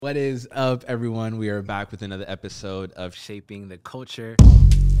What is up, everyone? We are back with another episode of Shaping the Culture.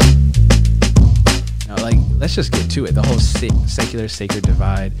 Now, let's just get to it. The whole secular sacred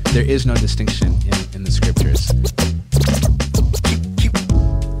divide. There is no distinction in the scriptures.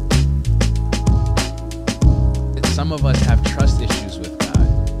 Some of us have trust issues with God,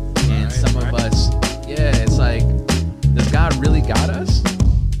 and some of us, it's like, does God really got us?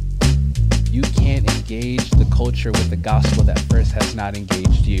 You can't engage the culture with the gospel that first has not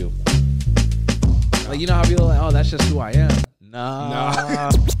engaged you. Like, you know how people are like, oh, that's just who I am.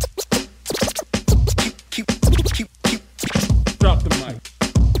 Nah. Keep. Drop the mic.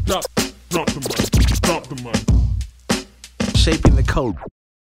 Drop the mic. Shaping the code.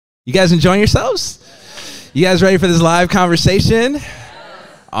 You guys enjoying yourselves? You guys ready for this live conversation?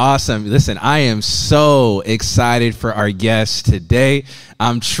 Awesome. Listen, I am so excited for our guest today.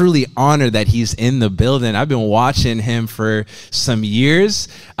 I'm truly honored that he's in the building. I've been watching him for some years.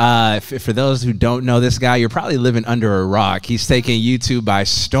 For those who don't know this guy, you're probably living under a rock. He's taking YouTube by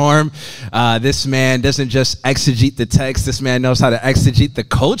storm. This man doesn't just exegete the text. This man knows how to exegete the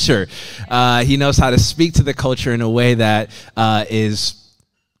culture. He knows how to speak to the culture in a way that is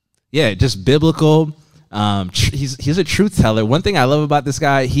just biblical. He's a truth teller. One thing I love about this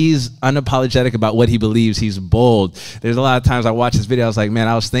guy, he's unapologetic about what he believes. He's bold. There's a lot of times I watch his video, I was like, man,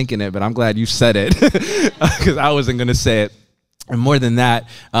 I was thinking it, but I'm glad you said it because I wasn't going to say it. And more than that,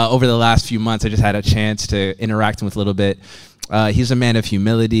 over the last few months, I just had a chance to interact with a little bit. He's a man of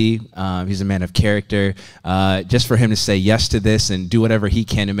humility. He's a man of character. Just for him to say yes to this and do whatever he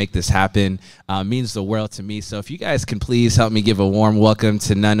can to make this happen means the world to me. So if you guys can please help me give a warm welcome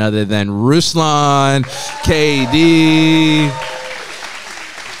to none other than Ruslan, KD.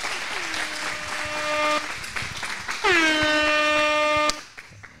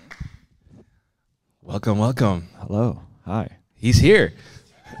 Welcome. Hello. Hi. He's here.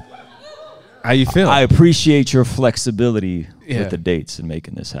 How you feel? I appreciate your flexibility with the dates and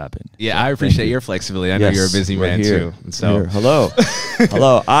making this happen. Yeah, so I appreciate your flexibility. I know you're a busy man too. And so, hello.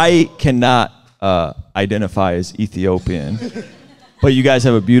 Hello. I cannot identify as Ethiopian, but you guys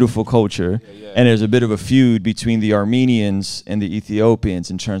have a beautiful culture. And there's a bit of a feud between the Armenians and the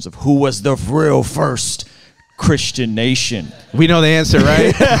Ethiopians in terms of who was the real first Christian nation. We know the answer,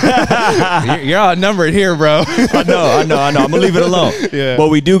 right? You're outnumbered here, bro. I know. I'm gonna leave it alone. Yeah. But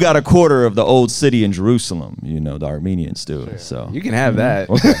we do got a quarter of the old city in Jerusalem. You know, the Armenians do. Sure. So you can have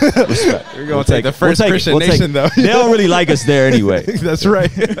that. Okay. Respect. We're gonna take the first Christian nation, though. They don't really like us there anyway. That's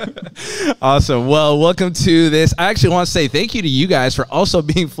right. Awesome. Well, welcome to this. I actually want to say thank you to you guys for also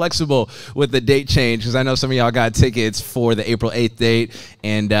being flexible with the date change, because I know some of y'all got tickets for the April 8th date,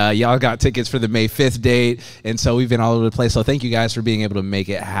 and y'all got tickets for the May 5th date. And so we've been all over the place. So thank you guys for being able to make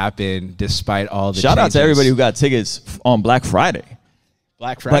it happen despite all the Shout changes. out to everybody who got tickets on Black Friday.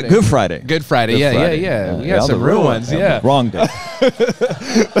 Black Friday. Good Friday. Good Friday. Yeah. We got some real ones. Yeah. Wrong day.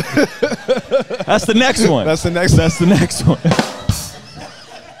 That's the next one. That's the next one.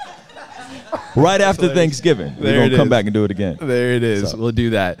 Right after Thanksgiving. We're going to come back and do it again. There it is. So. We'll do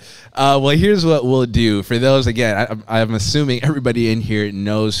that. Well, here's what we'll do. For those, again, I'm assuming everybody in here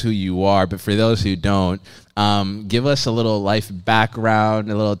knows who you are, but for those who don't, give us a little life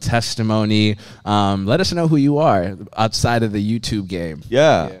background, a little testimony. Let us know who you are outside of the YouTube game.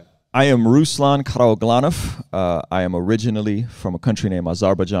 Yeah. I am Ruslan Karaoglanov. I am originally from a country named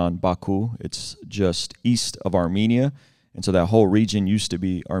Azerbaijan, Baku. It's just east of Armenia. And so that whole region used to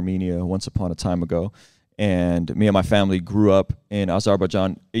be Armenia once upon a time ago. And me and my family grew up in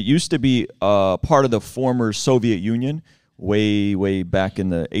Azerbaijan. It used to be part of the former Soviet Union way back in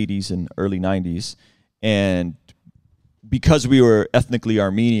the 80s and early 90s. And because we were ethnically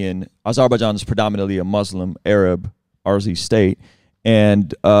Armenian, Azerbaijan is predominantly a Muslim, Arab, Arzi state.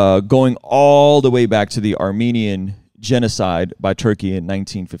 And going all the way back to the Armenian genocide by Turkey in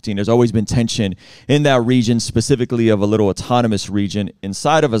 1915. There's always been tension in that region, specifically of a little autonomous region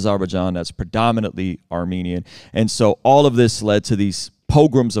inside of Azerbaijan that's predominantly Armenian. And so all of this led to these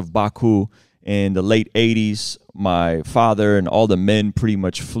pogroms of Baku in the late 80s. My father and all the men pretty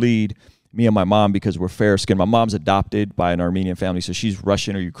much fled. Me and my mom, because we're fair-skinned. My mom's adopted by an Armenian family, so she's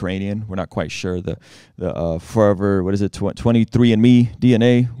Russian or Ukrainian. We're not quite sure. The forever, 23andMe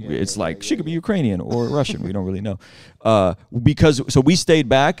DNA? It's like she could be Ukrainian or Russian. We don't really know. So we stayed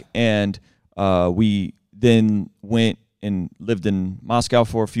back, and we then went and lived in Moscow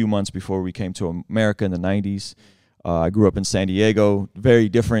for a few months before we came to America in the 90s. I grew up in San Diego, very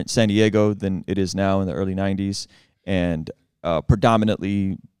different San Diego than it is now in the early 90s, and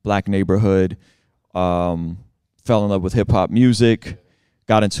predominantly black neighborhood, fell in love with hip hop music,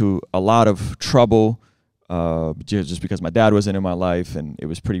 got into a lot of trouble just because my dad wasn't in my life, and it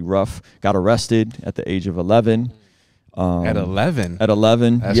was pretty rough. Got arrested at the age of 11. At 11? At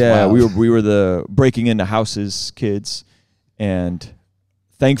 11, That's yeah. wild. We were the breaking into houses kids, and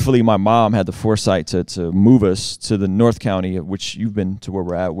thankfully my mom had the foresight to move us to the North County, which you've been to where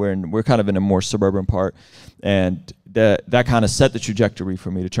we're at. We're kind of in a more suburban part, and that kind of set the trajectory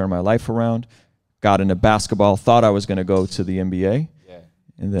for me to turn my life around. Got into basketball, thought I was going to go to the NBA,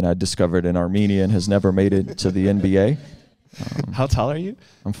 and then I discovered an Armenian has never made it to the NBA. How tall are you?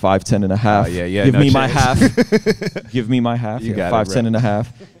 I'm 5'10" and a half. Oh, yeah, Give no me my chance. half. Give me my half. You Yeah, got it, 5'10" bro. and a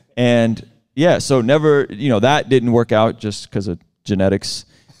half. And yeah, so never, that didn't work out just because of genetics.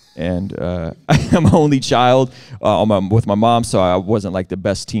 And I'm an only child with my mom, so I wasn't like the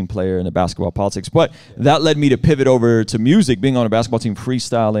best team player in the basketball politics. But that led me to pivot over to music, being on a basketball team,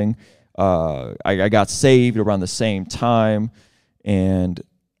 freestyling. I got saved around the same time. And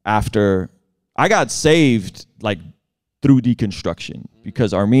after I got saved, like, through deconstruction,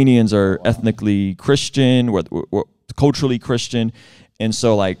 because Armenians are ethnically Christian, we're culturally Christian, and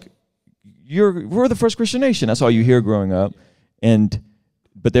so like we're the first Christian nation. That's all you hear growing up,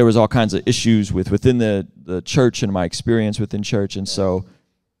 but there was all kinds of issues within the church and my experience within church, and so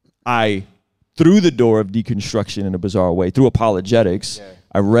I, through the door of deconstruction in a bizarre way, through apologetics,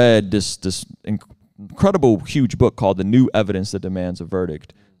 I read this incredible huge book called "The New Evidence That Demands a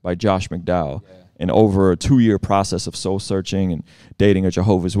Verdict" by Josh McDowell. And over a 2-year process of soul searching and dating a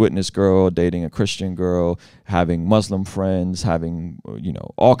Jehovah's Witness girl, dating a Christian girl, having Muslim friends, having,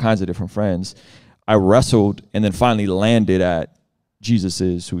 all kinds of different friends, I wrestled and then finally landed at Jesus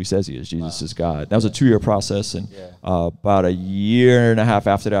is who he says he is. Jesus is God. That was a 2-year process. And about a year and a half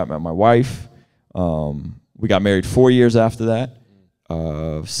after that, I met my wife. We got married 4 years after that.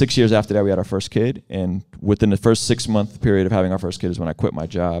 6 years after that, we had our first kid. And within the first 6-month period of having our first kid is when I quit my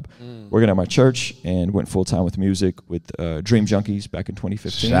job, working at my church, and went full-time with music with Dream Junkies back in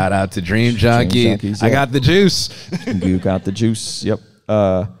 2015. Shout out to Dream Junkie. Junkies, I yeah. got the juice. You got the juice, yep.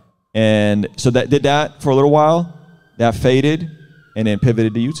 And so that did that for a little while. That faded, and then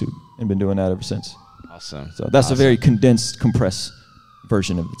pivoted to YouTube, and been doing that ever since. Awesome. So that's a very condensed, compressed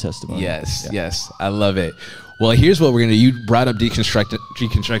version of the testimony. Yes, yes. I love it. Well, here's what we're going to do. You brought up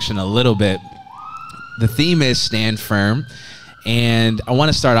deconstruction a little bit. The theme is stand firm. And I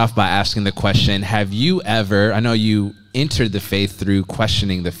want to start off by asking the question, have you ever, I know you entered the faith through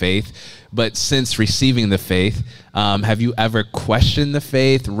questioning the faith, but since receiving the faith, have you ever questioned the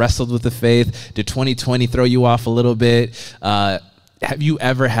faith, wrestled with the faith? Did 2020 throw you off a little bit? Have you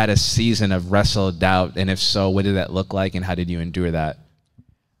ever had a season of wrestle, doubt? And if so, what did that look like, and how did you endure that?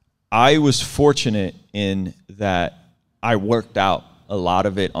 I was fortunate in that I worked out a lot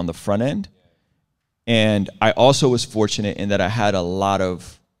of it on the front end. And I also was fortunate in that I had a lot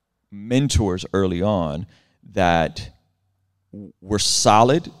of mentors early on that were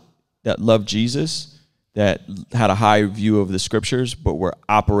solid, that loved Jesus, that had a high view of the scriptures, but were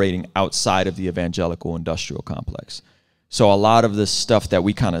operating outside of the evangelical industrial complex. So a lot of the stuff that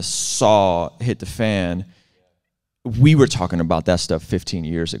we kind of saw hit the fan, we were talking about that stuff 15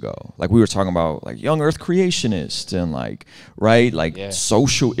 years ago. Like, we were talking about like young earth creationists and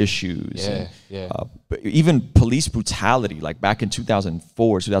social issues. But even police brutality, like back in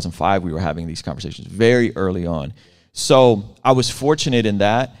 2004, 2005, we were having these conversations very early on. So I was fortunate in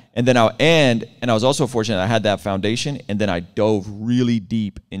that. And then I was also fortunate I had that foundation, and then I dove really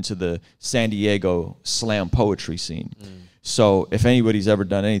deep into the San Diego slam poetry scene. So if anybody's ever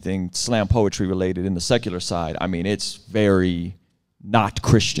done anything slam poetry related in the secular side, I mean, it's very not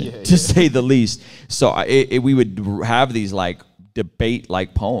Christian, to say the least. So we would have these like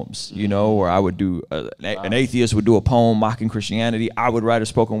debate-like poems, where I would do, an atheist would do a poem mocking Christianity. I would write a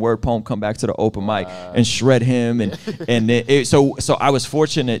spoken word poem, come back to the open mic and shred him. So I was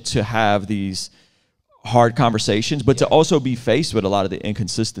fortunate to have these hard conversations, but to also be faced with a lot of the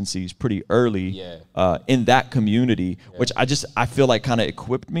inconsistencies pretty early in that community, which I feel like kind of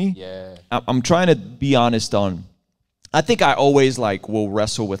equipped me. I'm trying to be honest I think I always will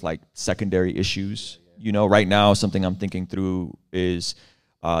wrestle with secondary issues. Right now something I'm thinking through is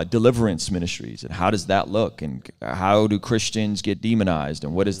deliverance ministries, and how does that look, and how do Christians get demonized,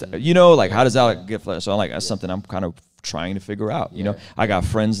 and what is that, how does that get, so that's something I'm kind of trying to figure out. I got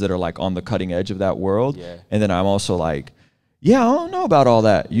friends that are on the cutting edge of that world, and then I'm also I don't know about all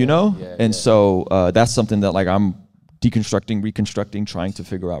that, so that's something that I'm deconstructing, reconstructing, trying to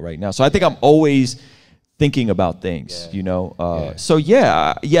figure out right now. So I think I'm always thinking about things, so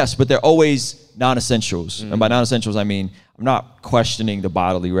yes, but they're always non-essentials. And by non-essentials, I mean, I'm not questioning the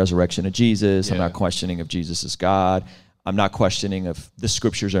bodily resurrection of Jesus. I'm not questioning if Jesus is God. I'm not questioning if the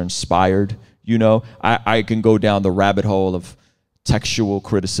scriptures are inspired. You know, I can go down the rabbit hole of textual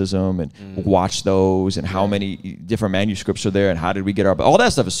criticism and watch those and how many different manuscripts are there and how did we get our, all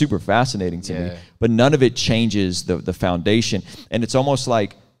that stuff is super fascinating to me, but none of it changes the foundation. And it's almost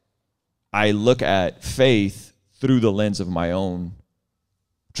like I look at faith through the lens of my own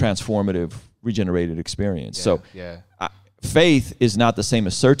transformative regenerated experience. Faith is not the same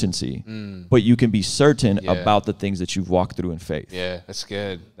as certainty, but you can be certain about the things that you've walked through in faith. Yeah, that's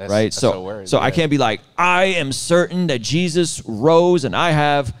good. That's, right? That's So I can't be like, I am certain that Jesus rose and I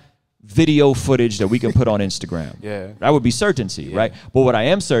have video footage that we can put on Instagram. That would be certainty, right? But what I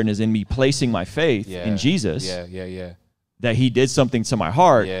am certain is in me placing my faith in Jesus, that he did something to my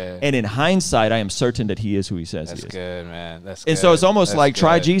heart. And in hindsight, I am certain that he is who he says he is. That's good, man. That's good. And so it's almost like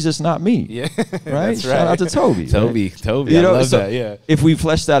try Jesus, not me. Right? That's Shout out to Toby. Toby. You know, I love so that. if we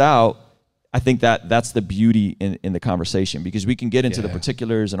flesh that out, I think that's the beauty in the conversation, because we can get into the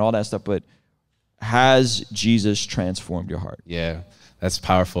particulars and all that stuff, but has Jesus transformed your heart? Yeah, that's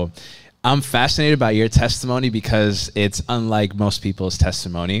powerful. I'm fascinated by your testimony because it's unlike most people's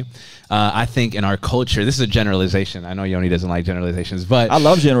testimony. I think in our culture, this is a generalization. I know Yoni doesn't like generalizations, but I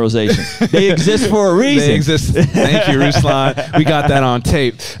love generalizations. They exist for a reason. They exist. Thank you, Ruslan. We got that on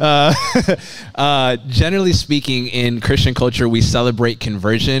tape. Generally speaking, in Christian culture, we celebrate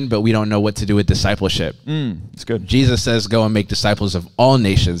conversion, but we don't know what to do with discipleship. It's good. Jesus says, go and make disciples of all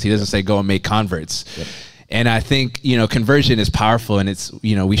nations. He doesn't say go and make converts. And I think, conversion is powerful, and it's,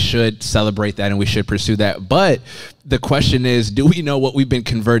 we should celebrate that and we should pursue that. But the question is, do we know what we've been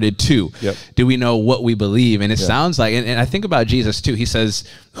converted to? Do we know what we believe? And it sounds like, and I think about Jesus too. He says,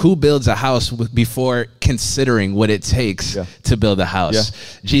 who builds a house before considering what it takes to build a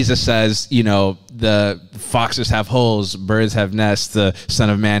house? Jesus says, the foxes have holes, birds have nests, the Son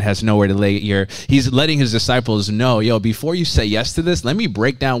of Man has nowhere to lay he's letting his disciples know, before you say yes to this, let me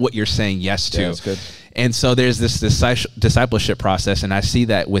break down what you're saying yes to. That's good. And so there's this discipleship process, and I see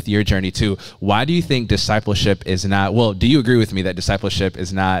that with your journey too. Why do you think discipleship is not, do you agree with me that discipleship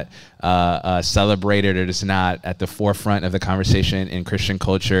is not celebrated or is not at the forefront of the conversation in Christian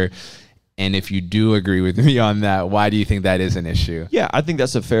culture? And if you do agree with me on that, why do you think that is an issue? Yeah, I think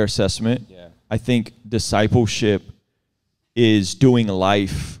that's a fair assessment. I think discipleship is doing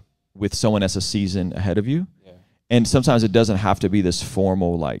life with someone that's a season ahead of you. And sometimes it doesn't have to be this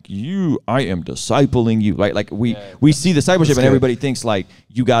formal, like, I am discipling you. Like we see discipleship and everybody thinks like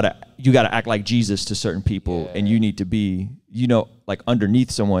you gotta act like Jesus to certain people and you need to be, like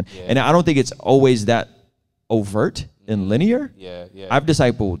underneath someone. And I don't think it's always that overt and linear. I've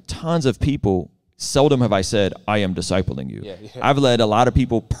discipled tons of people. Seldom have I said, I am discipling you. I've led a lot of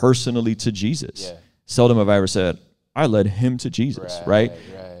people personally to Jesus. Seldom have I ever said, I led him to Jesus, right?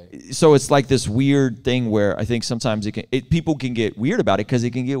 So it's like this weird thing where I think sometimes people can get weird about it because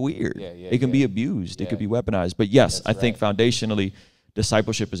it can get weird. It can be abused. It could be weaponized. But yes, I think foundationally,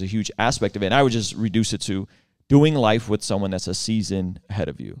 discipleship is a huge aspect of it. And I would just reduce it to doing life with someone that's a season ahead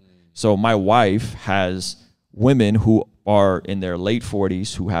of you. So my wife has women who are in their late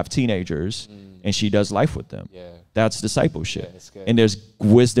 40s who have teenagers, and she does life with them. That's discipleship. And there's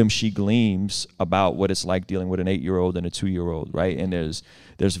wisdom she gleans about what it's like dealing with an 8-year-old and a 2-year-old, right? And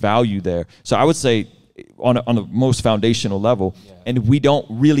there's value there. So I would say on the most foundational level, and we don't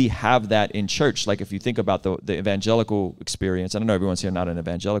really have that in church. Like if you think about the evangelical experience, I don't know, everyone's here not an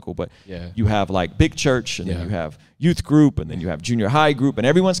evangelical, but you have like big church, and then you have youth group, and then you have junior high group, and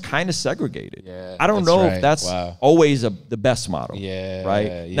everyone's kind of segregated. I don't know if that's always the best model,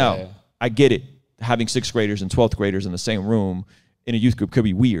 right? Now, I get it. Having 6th graders and 12th graders in the same room in a youth group could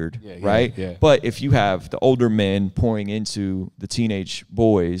be weird, right? But if you have the older men pouring into the teenage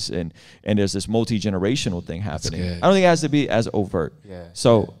boys and there's this multi-generational thing happening, I don't think it has to be as overt.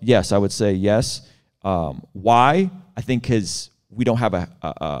 So yes, I would say yes. Why? I think because we don't have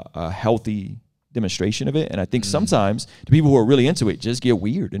a healthy demonstration of it. And I think sometimes the people who are really into it just get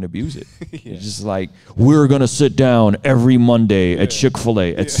weird and abuse it. It's just like, we're going to sit down every Monday at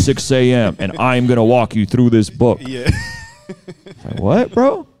Chick-fil-A at 6 a.m. and I'm going to walk you through this book. Like, what,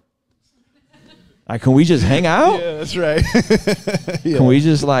 bro? Like, can we just hang out? That's right. Can we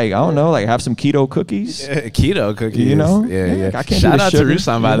just I don't know, have some keto cookies? Keto cookies. You know? I can't Shout out to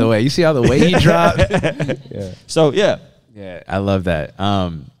Ruslan, by the way. You see how the weight he dropped? So, yeah, I love that.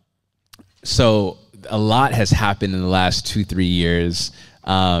 So a lot has happened in the last 2-3 years.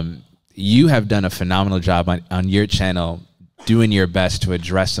 You have done a phenomenal job on your channel, doing your best to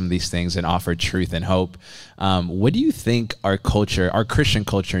address some of these things and offer truth and hope. What do you think our Christian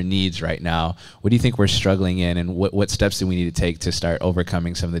culture needs right now? What do you think we're struggling in, and what steps do we need to take to start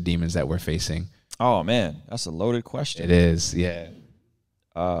overcoming some of the demons that we're facing? Oh man, that's a loaded question. It is, yeah.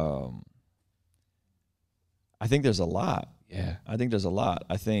 I think there's a lot. Yeah. I think there's a lot.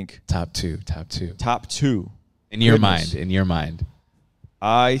 I think Top two. top two. In your Goodness. mind.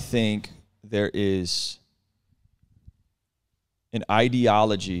 I think there is an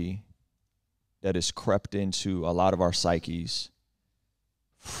ideology that has crept into a lot of our psyches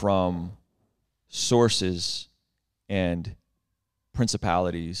from sources and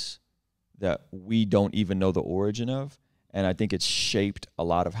principalities that we don't even know the origin of. And I think it's shaped a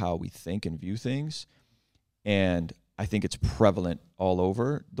lot of how we think and view things. And I think it's prevalent all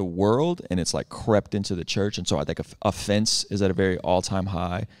over the world, and it's like crept into the church. And so I think offense is at a very all-time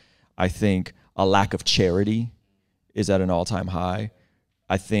high. I think a lack of charity is at an all-time high.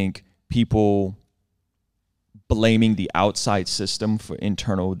 I think people blaming the outside system for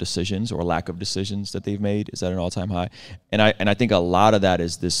internal decisions or lack of decisions that they've made is at an all-time high. And I think a lot of that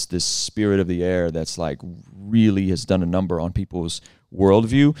is this spirit of the air that's like really has done a number on people's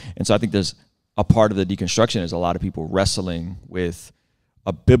worldview. And so I think there's a part of the deconstruction is a lot of people wrestling with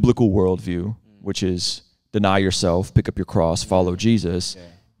a biblical worldview, which is deny yourself, pick up your cross, follow Jesus,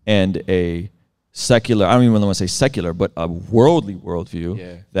 and a secular, I don't even want to say secular, but a worldly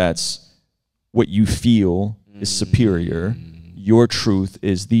worldview that's what you feel is superior. Your truth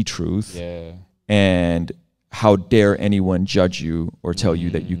is the truth. And how dare anyone judge you or tell you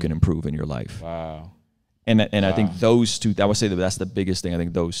that you can improve in your life. Wow. And I think those two, I would say that that's the biggest thing. I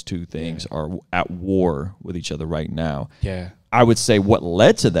think those two things are at war with each other right now. I would say what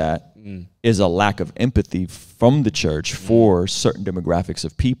led to that is a lack of empathy from the church for certain demographics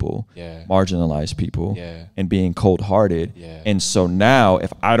of people, marginalized people, and being cold-hearted. And so now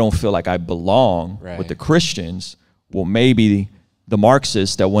if I don't feel like I belong with the Christians, well, maybe the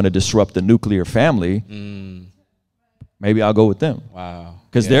Marxists that want to disrupt the nuclear family, maybe I'll go with them. Wow.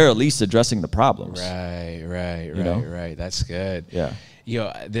 Because they're at least addressing the problems. Right. That's good. Yeah.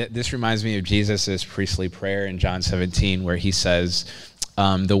 This reminds me of Jesus' priestly prayer in John 17, where he says,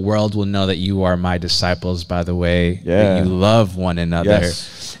 the world will know that you are my disciples by the way that you love one another.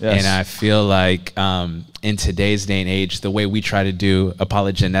 And I feel like in today's day and age, the way we try to do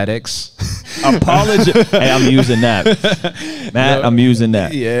apologenetics. Hey, I'm using that. Matt, I'm using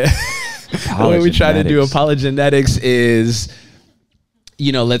that. Yeah. The way we try to do apologenetics is,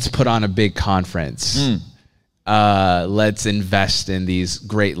 let's put on a big conference. Let's invest in these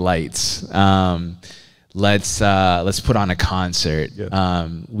great lights. Let's put on a concert.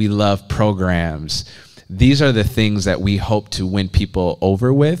 We love programs. These are the things that we hope to win people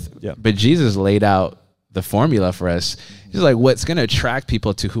over with. But Jesus laid out the formula for us. He's like, what's going to attract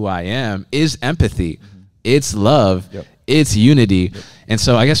people to who I am is empathy. It's love. It's unity. And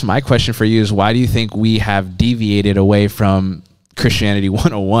so I guess my question for you is, why do you think we have deviated away from Christianity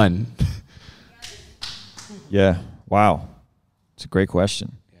 101? Yeah. Wow. It's a great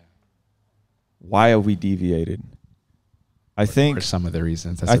question. Why have we deviated? I think for some of the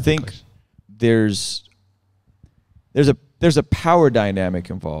reasons. That's I think there's a power dynamic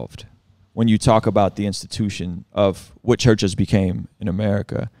involved when you talk about the institution of what churches became in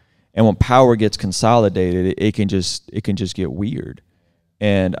America. And when power gets consolidated, it can just get weird.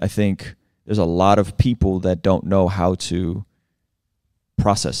 And I think there's a lot of people that don't know how to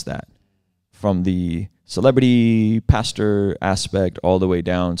process that, from the celebrity pastor aspect all the way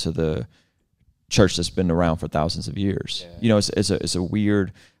down to the church that's been around for thousands of years. It's a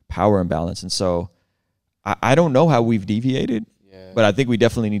weird power imbalance. And so I don't know how we've deviated, but I think we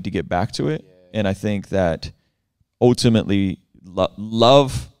definitely need to get back to it. And I think that ultimately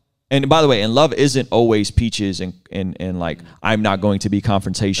love, and by the way, and love isn't always peaches and like, I'm not going to be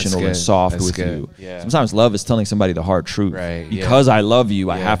confrontational and soft with you. Sometimes love is telling somebody the hard truth. Because I love you,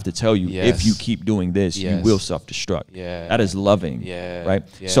 I have to tell you, if you keep doing this, you will self-destruct. That is loving, right?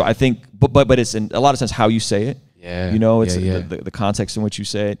 So I think, but it's in a lot of sense how you say it. It's the context in which you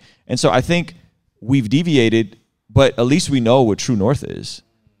say it. And so I think we've deviated, but at least we know what true north is,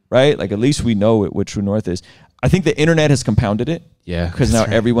 right? Like at least we know what true north is. I think the internet has compounded it. Because now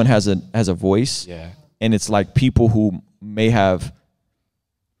everyone has a voice. And it's like people who may have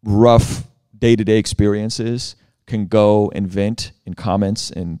rough day-to-day experiences can go and vent in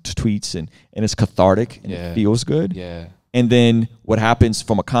comments and tweets, and it's cathartic and it feels good. And then what happens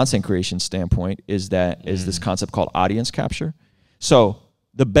from a content creation standpoint is this concept called audience capture. So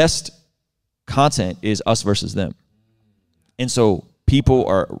the best content is us versus them. And so people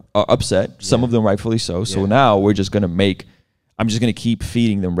are upset, some of them rightfully so. So now I'm just going to keep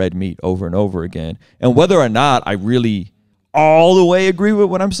feeding them red meat over and over again. And whether or not I really all the way agree with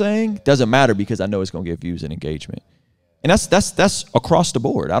what I'm saying doesn't matter, because I know it's going to get views and engagement. And that's across the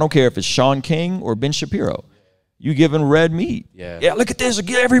board. I don't care if it's Sean King or Ben Shapiro. you giving red meat. Yeah. Look at this.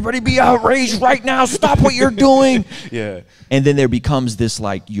 Get everybody be outraged right now. Stop what you're doing. Yeah. And then there becomes this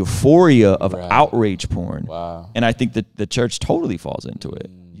like euphoria of outrage porn. Wow. And I think that the church totally falls into it,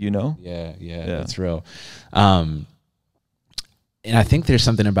 you know? Yeah, that's real. And I think there's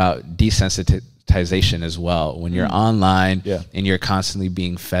something about desensitization as well. When you're online and you're constantly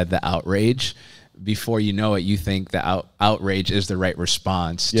being fed the outrage, before you know it, you think the outrage is the right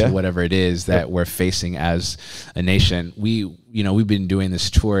response to whatever it is that we're facing as a nation. We've been doing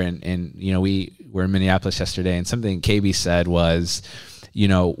this tour and we were in Minneapolis yesterday, and something KB said was,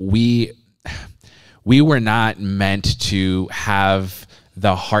 we were not meant to have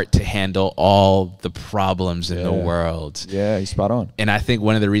the heart to handle all the problems in the world. Yeah, he's spot on. And I think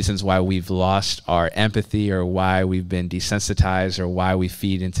one of the reasons why we've lost our empathy, or why we've been desensitized, or why we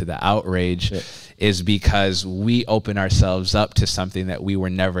feed into the outrage is because we open ourselves up to something that we were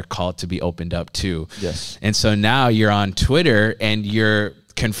never called to be opened up to. Yes. And so now you're on Twitter and you're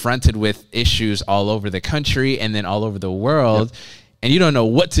confronted with issues all over the country and then all over the world. And you don't know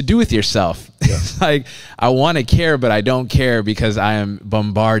what to do with yourself. It's like, I want to care, but I don't care because I am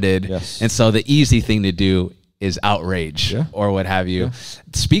bombarded. Yes. And so the easy thing to do is outrage or what have you.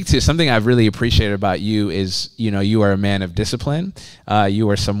 Speak to something I've really appreciated about you is, you are a man of discipline.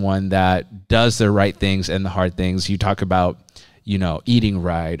 You are someone that does the right things and the hard things. You talk about, eating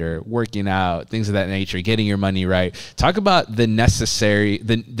right or working out, things of that nature, getting your money right. Talk about the necessity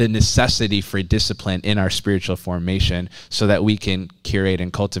for discipline in our spiritual formation so that we can curate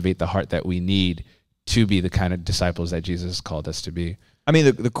and cultivate the heart that we need to be the kind of disciples that Jesus called us to be. I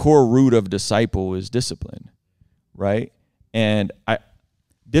mean, the core root of disciple is discipline, right? And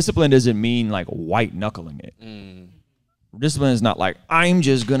discipline doesn't mean like white knuckling it. Discipline is not like, I'm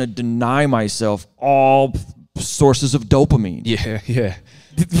just going to deny myself all sources of dopamine. Yeah.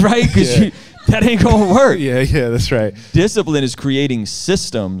 Right? Because that ain't going to work. Yeah, that's right. Discipline is creating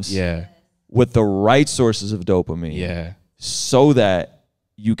systems with the right sources of dopamine. Yeah. So that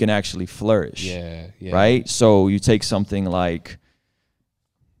you can actually flourish. Yeah. Right? So you take something like,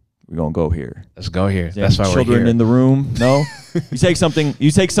 we're going to go here. Let's go here. That's why we're here. Children in the room? No. You take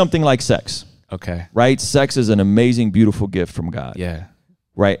something like sex. Okay. Right? Sex is an amazing, beautiful gift from God. Yeah.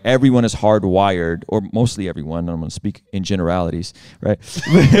 Right? Everyone is hardwired, or mostly everyone, I'm going to speak in generalities, right?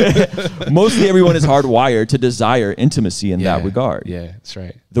 Mostly everyone is hardwired to desire intimacy in that regard. Yeah, that's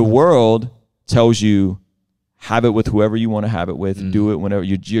right. The world tells you, have it with whoever you want to have it with, do it whenever.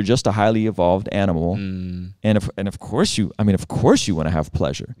 You're just a highly evolved animal. And of course you want to have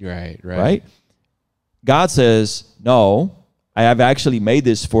pleasure. Right. God says, no, I have actually made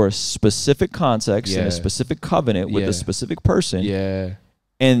this for a specific context and a specific covenant with a specific person. Yeah.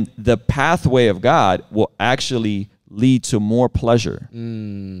 And the pathway of God will actually lead to more pleasure.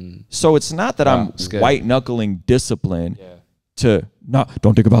 So it's not that I'm white knuckling discipline to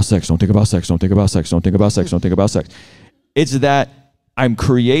don't think about sex, don't think about sex, don't think about sex, don't think about sex, don't think about sex. It's that I'm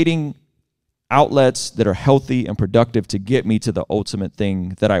creating outlets that are healthy and productive to get me to the ultimate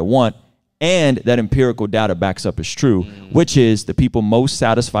thing that I want. And that empirical data backs up as true, which is the people most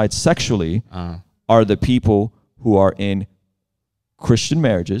satisfied sexually are the people who are in Christian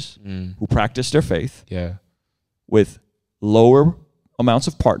marriages, who practice their faith with lower amounts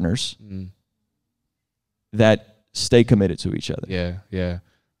of partners that stay committed to each other. Yeah.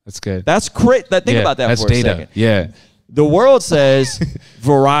 That's good. That's great. Think about that for a second. Yeah. The world says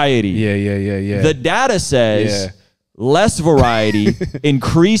variety. Yeah. The data says less variety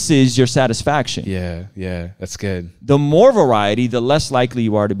increases your satisfaction. Yeah. That's good. The more variety, the less likely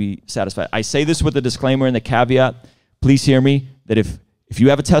you are to be satisfied. I say this with a disclaimer and the caveat. Please hear me, that if you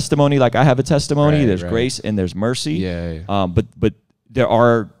have a testimony like I have a testimony, there's grace and there's mercy. But there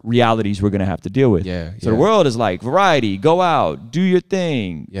are realities we're going to have to deal with. So the world is like, variety, go out, do your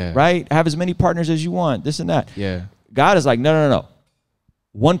thing, right? Have as many partners as you want, this and that. God is like, no.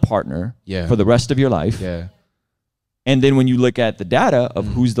 One partner for the rest of your life. And then when you look at the data of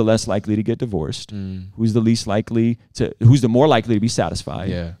who's the less likely to get divorced, who's the who's the more likely to be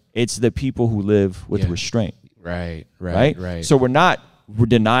satisfied, it's the people who live with restraint. Right. So we're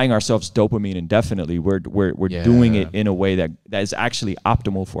denying ourselves dopamine indefinitely. We're doing it in a way that is actually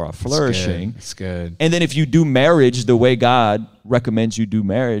optimal for our flourishing. It's good. And then if you do marriage the way God recommends you do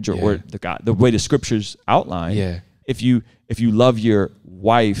marriage, or the way the scriptures outline, if you love your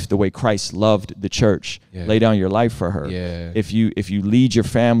wife the way Christ loved the church, lay down your life for her. If you lead your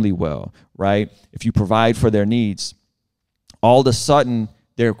family well, right? If you provide for their needs, all of a sudden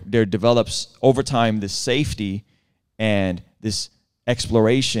there develops over time this safety and this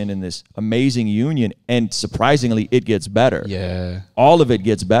exploration and this amazing union, and surprisingly it gets better. All of it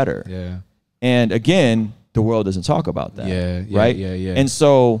gets better. And again, the world doesn't talk about that. Yeah, right? Yeah. And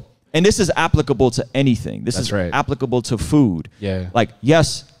so, and this is applicable to anything. This is right. applicable to food. Yeah. Like,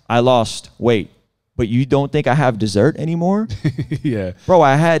 yes, I lost weight, but you don't think I have dessert anymore? Yeah. Bro,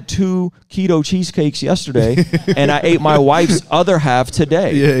 I had 2 keto cheesecakes yesterday, and I ate my wife's other half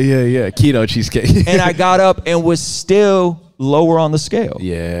today. Yeah. Keto cheesecake. And I got up and was still lower on the scale.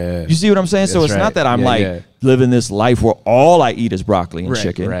 Yeah. You see what I'm saying? So it's not that I'm living this life where all I eat is broccoli and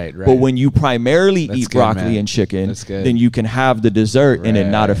chicken. Right. But when you primarily eat broccoli and chicken, then you can have the dessert and it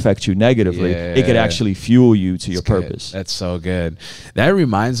not affect you negatively. Yeah. It could actually fuel you to your purpose. That's so good. That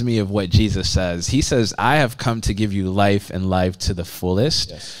reminds me of what Jesus says. He says, I have come to give you life and life to the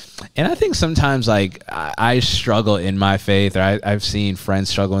fullest. Yes. And I think sometimes like I struggle in my faith, or I've seen friends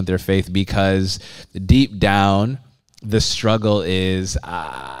struggle with their faith because deep down, the struggle is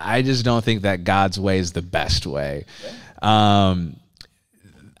I just don't think that God's way is the best way. I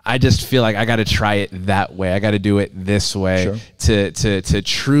just feel like I got to try it that way. I got to do it this way to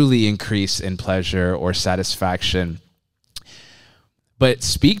truly increase in pleasure or satisfaction. But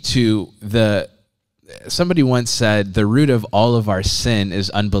speak to somebody once said, the root of all of our sin is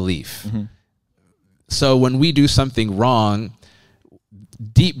unbelief. Mm-hmm. So when we do something wrong,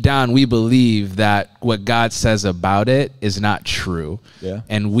 deep down, we believe that what God says about it is not true. Yeah.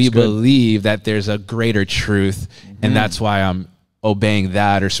 And we believe that there's a greater truth. And that's why I'm obeying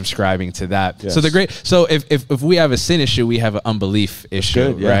that or subscribing to that. Yes. So if we have a sin issue, we have an unbelief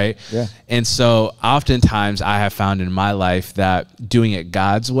issue, right? Yeah. And so oftentimes I have found in my life that doing it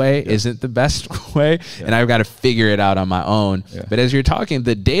God's way isn't the best way. Yeah. And I've got to figure it out on my own. Yeah. But as you're talking,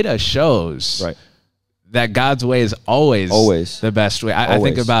 the data shows that God's way is always the best way. I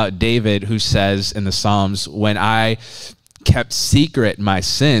think about David, who says in the Psalms, when I kept secret my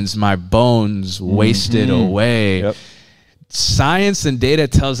sins, my bones wasted away. Yep. Science and data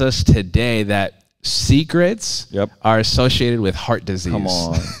tells us today that secrets are associated with heart disease. Come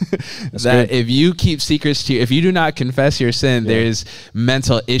on. That if you keep secrets to you, if you do not confess your sin, there's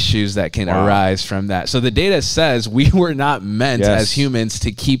mental issues that can arise from that. So the data says we were not meant as humans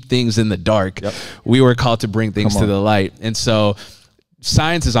to keep things in the dark. Yep. We were called to bring things to the light. And so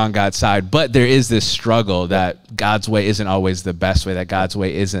science is on God's side, but there is this struggle that God's way isn't always the best way, that God's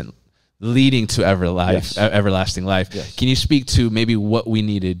way isn't leading to everlasting life. Yes. Can you speak to maybe what we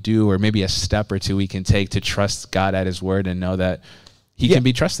need to do, or maybe a step or two we can take to trust God at his word and know that he can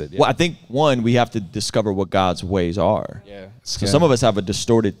be trusted? Well, I think one, we have to discover what God's ways are. Yeah. So some of us have a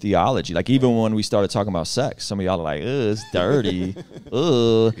distorted theology. Like even when we started talking about sex, some of y'all are like, it's dirty.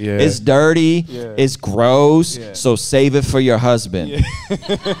 It's dirty. Yeah. It's gross. Yeah. So save it for your husband. Yeah.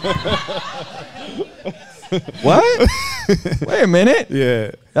 What? Wait a minute.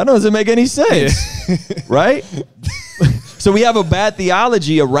 Yeah. That doesn't make any sense. Right? So we have a bad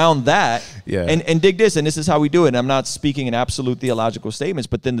theology around that. Yeah. And dig this, and this is how we do it. And I'm not speaking in absolute theological statements,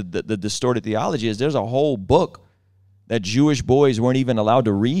 but then the distorted theology is there's a whole book that Jewish boys weren't even allowed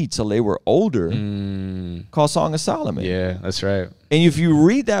to read till they were older called Song of Solomon. Yeah, that's right. And if you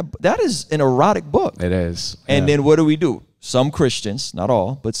read that is an erotic book. It is. And then what do? Some Christians, not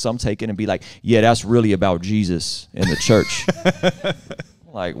all, but some take it and be like, yeah, that's really about Jesus in the church.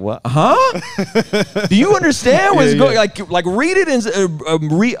 Like, what? Huh? Do you understand what's going? Like, read it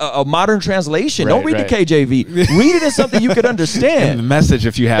in a modern translation. Don't read the KJV. Read it in something you could understand. And the message,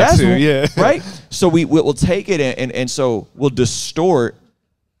 if you have to. Right? So we'll take it and so we'll distort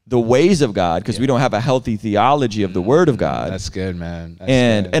the ways of God because we don't have a healthy theology of the Word of God. That's good, man.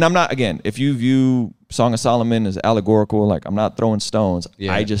 And I'm not, again, if you view Song of Solomon as allegorical, like I'm not throwing stones.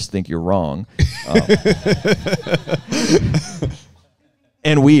 I just think you're wrong.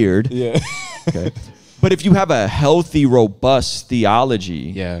 And weird. Yeah. Okay. But if you have a healthy, robust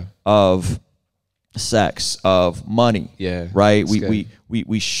theology of sex, of money, right?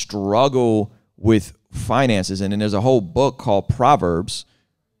 We struggle with finances. And then there's a whole book called Proverbs,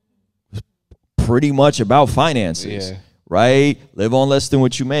 pretty much about finances, right? Live on less than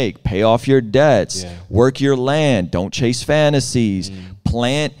what you make, pay off your debts, work your land, don't chase fantasies,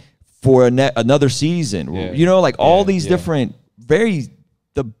 plant for another season. You know, like all these different,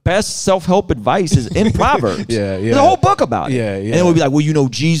 the best self-help advice is in Proverbs. There's a whole book about it. And then we'll be like, well, you know,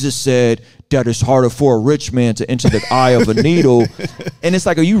 Jesus said that it's harder for a rich man to enter the eye of a needle. And it's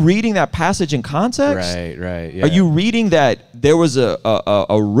like, are you reading that passage in context? Right. Are you reading that there was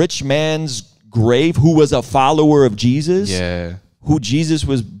a rich man's grave who was a follower of Jesus? Who Jesus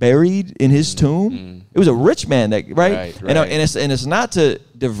was buried in his tomb? It was a rich man that, right? And it's not to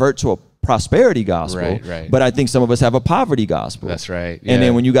divert to a prosperity gospel, but I think some of us have a poverty gospel. That's right. And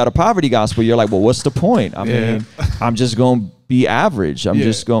then when you got a poverty gospel, you're like, well, what's the point? I mean, I'm just going to be average. I'm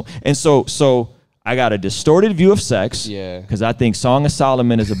just going. And so I got a distorted view of sex. Yeah. Because I think Song of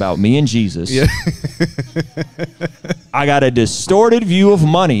Solomon is about me and Jesus. Yeah. I got a distorted view of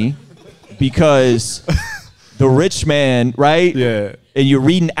money because the rich man, right? Yeah. And you're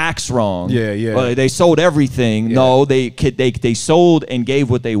reading Acts wrong. Yeah, yeah. They sold everything. Yeah. No, they sold and gave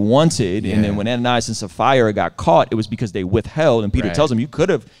what they wanted. Yeah. And then when Ananias and Sapphira got caught, it was because they withheld. And Peter Right. tells them, you could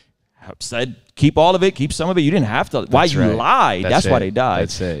have said, keep all of it, keep some of it. You didn't have to. Why you right. lied? That's why it. they died.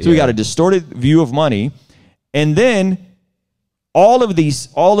 That's it, So we yeah. got a distorted view of money. And then all of these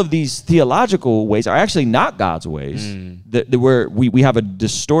theological ways are actually not God's ways. Where we have a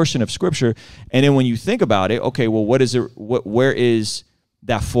distortion of Scripture. And then when you think about it, okay, well, where is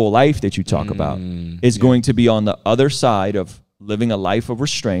that full life that you talk about? It's going to be on the other side of living a life of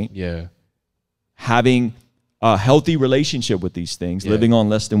restraint, Yeah. having a healthy relationship with these things, living on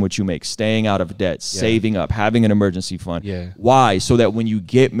less than what you make, staying out of debt, saving up, having an emergency fund. Yeah. Why? So that when you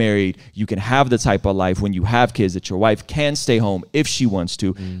get married, you can have the type of life when you have kids that your wife can stay home if she wants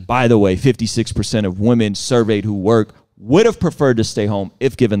to. By the way, 56% of women surveyed who work would have preferred to stay home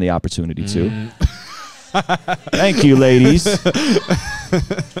if given the opportunity to. Thank you, ladies.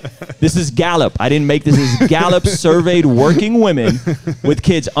 This is Gallup. I didn't make this. This is Gallup surveyed working women with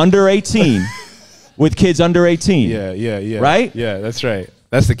kids under 18. With kids under 18. Yeah. Right? Yeah, that's right.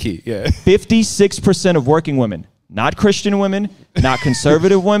 That's the key. Yeah. 56% of working women, not Christian women, not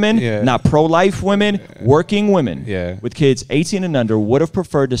conservative women, Yeah. not pro-life women, working women Yeah. with kids 18 and under would have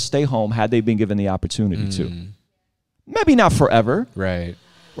preferred to stay home had they been given the opportunity to. Maybe not forever, Right.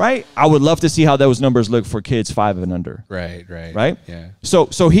 right? I would love to see how those numbers look for kids 5 and under. Right. Right? Yeah.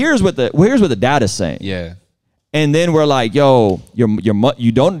 So here's what the data's saying. Yeah. And then we're like, yo, you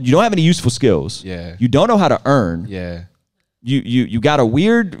don't have any useful skills. Yeah. You don't know how to earn. Yeah. You got a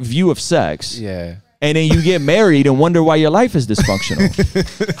weird view of sex. Yeah. And then you get married and wonder why your life is dysfunctional.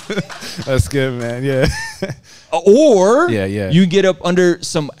 That's good, man. Yeah. Or Yeah. you get up under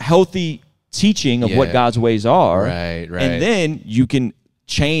some healthy teaching of what Yeah. God's ways are. Right. And then you can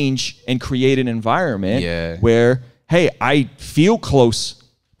change and create an environment where, hey, I feel close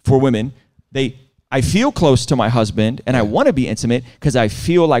for women. I feel close to my husband and I want to be intimate because I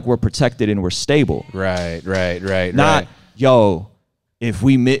feel like we're protected and we're stable. Right. Not, yo, if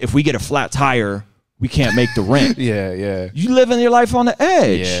we get a flat tire, we can't make the rent. Yeah. You living your life on the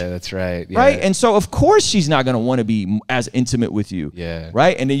edge. Yeah, that's right. Yeah. Right? And so, of course, she's not going to want to be as intimate with you. Yeah.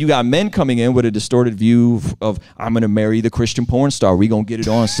 Right? And then you got men coming in with a distorted view of I'm going to marry the Christian porn star. We're going to get it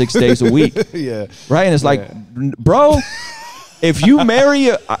on 6 days a week. Yeah. Right? And it's like, bro, if you marry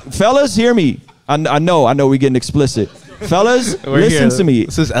fellas, hear me. I know we're getting explicit. Fellas, listen to me.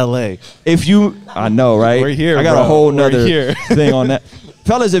 This is LA. I know, right? We're here, I got bro. a whole nother We're here. thing on that.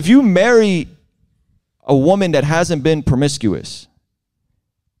 Fellas, if you marry a woman that hasn't been promiscuous,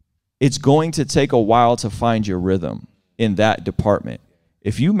 it's going to take a while to find your rhythm in that department.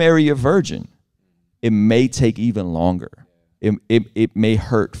 If you marry a virgin, it may take even longer. It may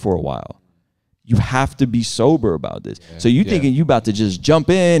hurt for a while. You have to be sober about this. So you thinking you about to just jump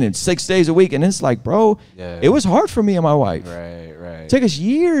in and 6 days a week, and it's like, bro, it was hard for me and my wife. Right. It took us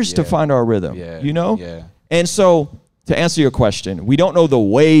years to find our rhythm. You know? Yeah. And so to answer your question, we don't know the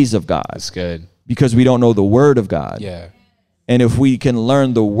ways of God. That's good. Because we don't know the word of God. Yeah. And if we can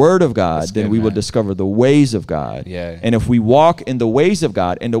learn the word of God, then we will man. discover the ways of God. Yeah. And if we walk in the ways of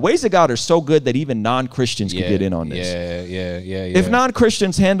God, and the ways of God are so good that even non-Christians can get in on this. Yeah. If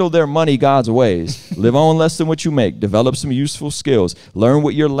non-Christians handle their money God's ways, live on less than what you make, develop some useful skills, learn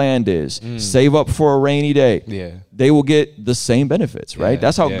what your land is, save up for a rainy day, they will get the same benefits, right?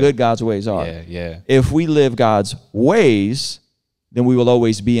 That's how good God's ways are. Yeah. If we live God's ways, then we will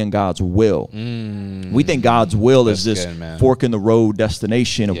always be in God's will. We think God's will is this fork in the road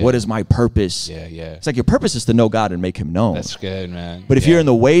destination of what is my purpose. Yeah. It's like your purpose is to know God and make him known. That's good, man. But if you're in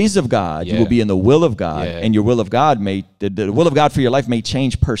the ways of God, you will be in the will of God, and your will of God the will of God for your life may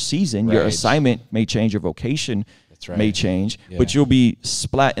change per season. Your assignment may change, your vocation may change, but you'll be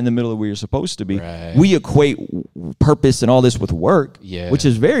splat in the middle of where you're supposed to be. We equate purpose and all this with work, which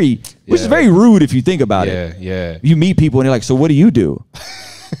is very rude if you think about it. Yeah. You meet people and they're like, so what do you do?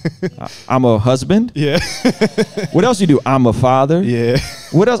 I'm a husband. Yeah. What else you do? I'm a father. Yeah.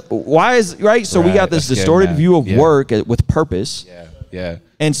 What else? Why is right? So we got this That's distorted good, view of man. work with purpose. Yeah.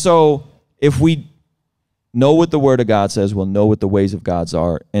 And so if we know what the word of God says, we'll know what the ways of God's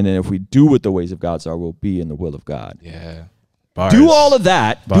are. And then if we do what the ways of God's are, we'll be in the will of God. Yeah. Do all of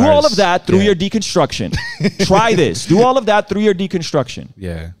that. Do all of that through Yeah. your deconstruction. Try this. Do all of that through your deconstruction.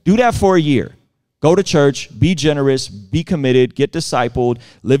 Yeah. Do that for a year. Go to church, be generous, be committed, get discipled,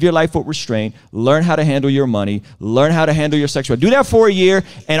 live your life with restraint, learn how to handle your money, learn how to handle your sexuality. Do that for a year,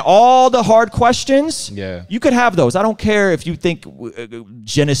 and all the hard questions, you could have those. I don't care if you think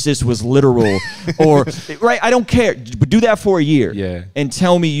Genesis was literal or, right? I don't care. But do that for a year and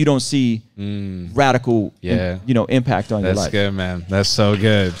tell me you don't see radical, impact on your life. That's good, man. That's so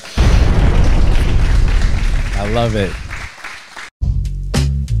good. I love it.